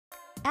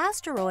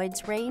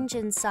Asteroids range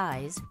in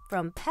size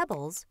from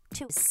pebbles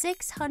to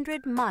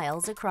 600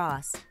 miles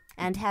across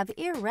and have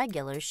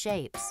irregular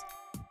shapes.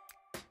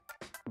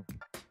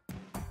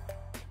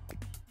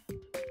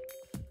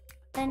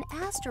 An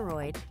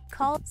asteroid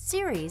called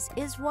Ceres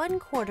is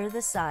 1/4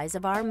 the size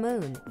of our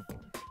Moon.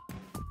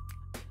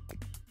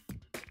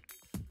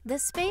 The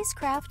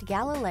spacecraft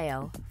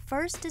Galileo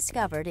first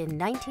discovered in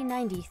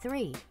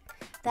 1993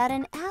 that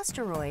an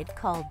asteroid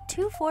called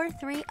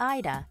 243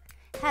 Ida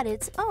had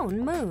its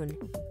own moon.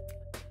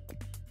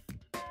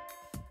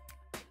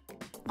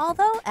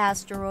 Although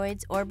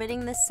asteroids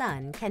orbiting the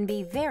Sun can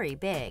be very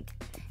big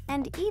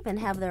and even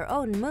have their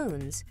own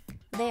moons,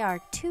 they are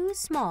too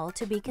small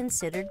to be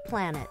considered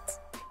planets.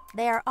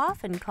 They are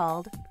often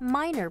called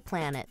minor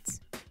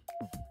planets.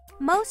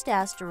 Most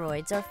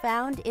asteroids are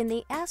found in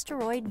the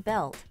asteroid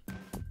belt.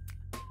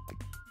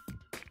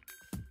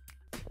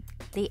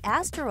 The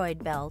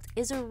asteroid belt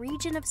is a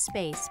region of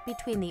space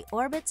between the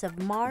orbits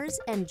of Mars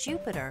and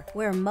Jupiter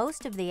where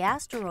most of the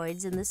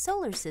asteroids in the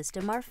solar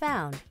system are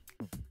found.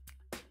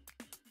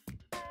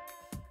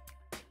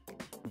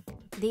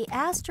 The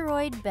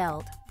asteroid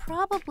belt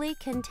probably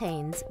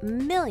contains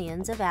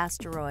millions of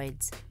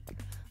asteroids.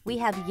 We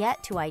have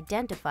yet to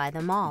identify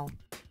them all.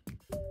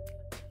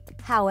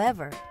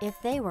 However,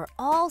 if they were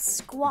all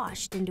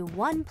squashed into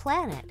one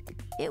planet,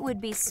 it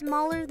would be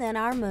smaller than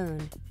our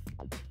Moon.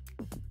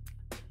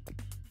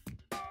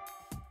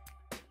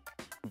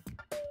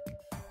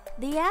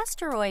 The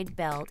asteroid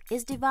belt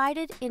is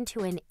divided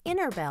into an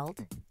inner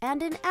belt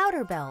and an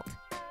outer belt.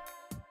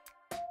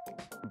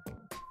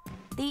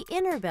 The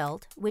inner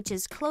belt, which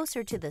is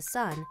closer to the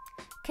Sun,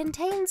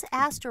 contains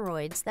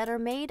asteroids that are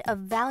made of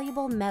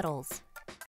valuable metals,